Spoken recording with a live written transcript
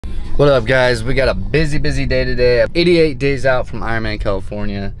What up, guys? We got a busy day today. 88 days out from Ironman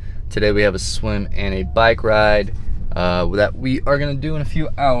California. Today we have a swim and a bike ride that we are gonna do in a few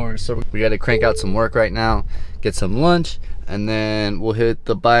hours. So we gotta crank out some work right now, get some lunch, and then we'll hit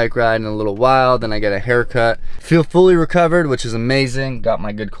the bike ride in a little while. Then I get a haircut. Feel fully recovered, which is amazing. Got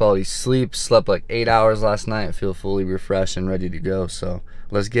my good quality sleep. Slept like 8 hours last night. I feel fully refreshed and ready to go. So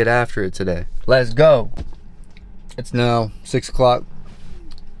let's get after it today. Let's go. It's now 6 o'clock.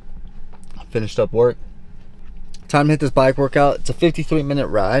 Finished up work. Time to hit this bike workout. It's a 53-minute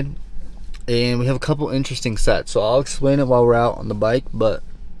ride, and we have a couple interesting sets. So I'll explain it while we're out on the bike, but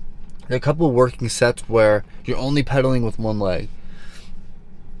there are a couple of working sets where you're only pedaling with one leg.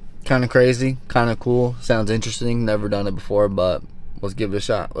 Kind of crazy, kind of cool, sounds interesting. Never done it before, but let's give it a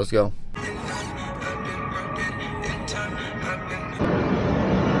shot. Let's go.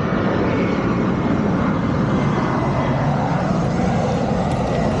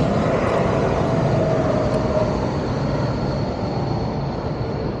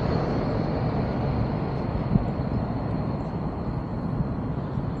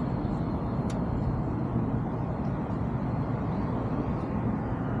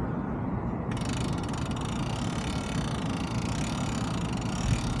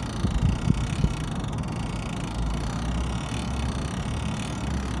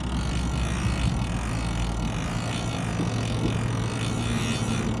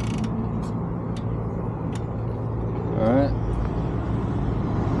 Alright.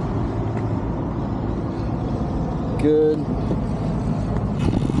 Good.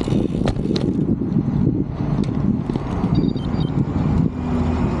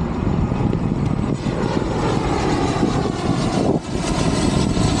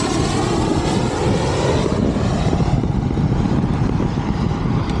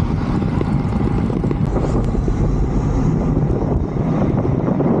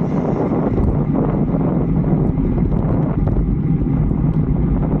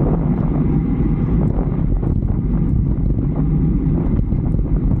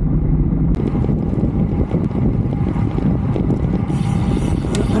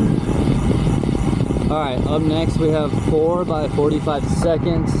 Alright, up next we have 4 by 45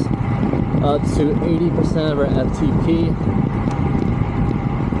 seconds up to 80% of our FTP.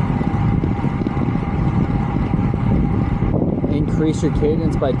 Increase your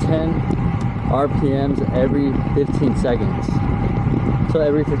cadence by 10 RPMs every 15 seconds. So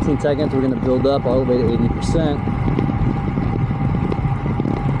every 15 seconds we're going to build up all the way to 80%.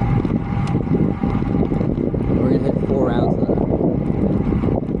 We're going to hit 4 rounds of that.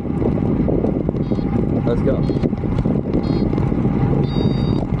 Let's go.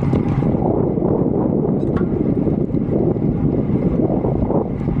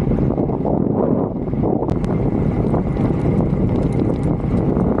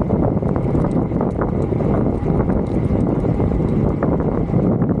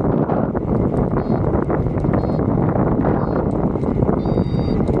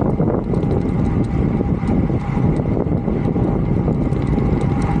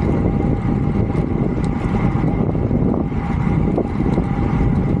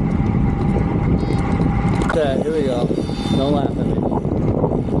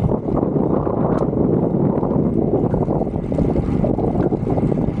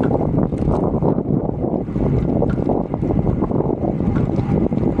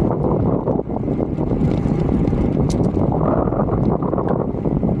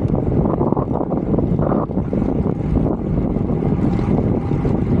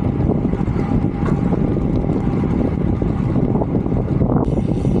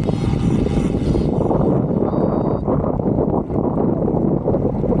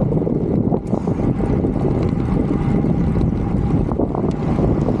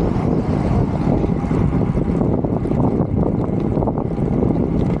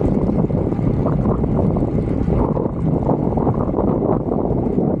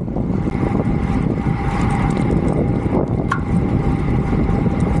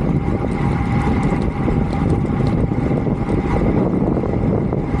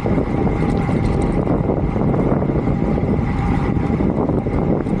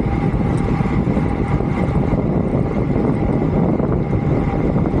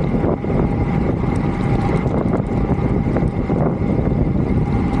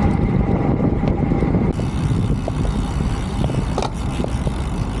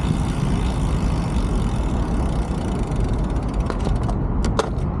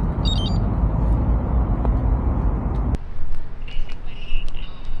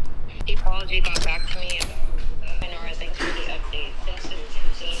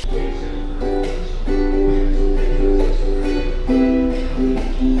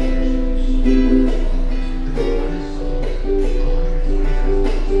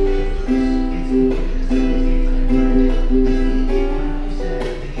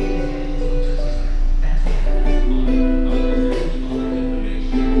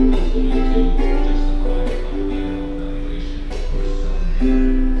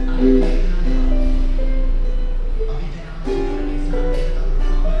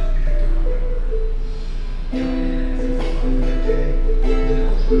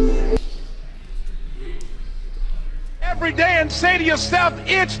 every day and say to yourself,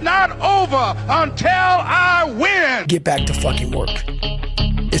 it's not over until I win. Get back to fucking work.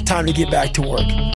 It's time to get back to work.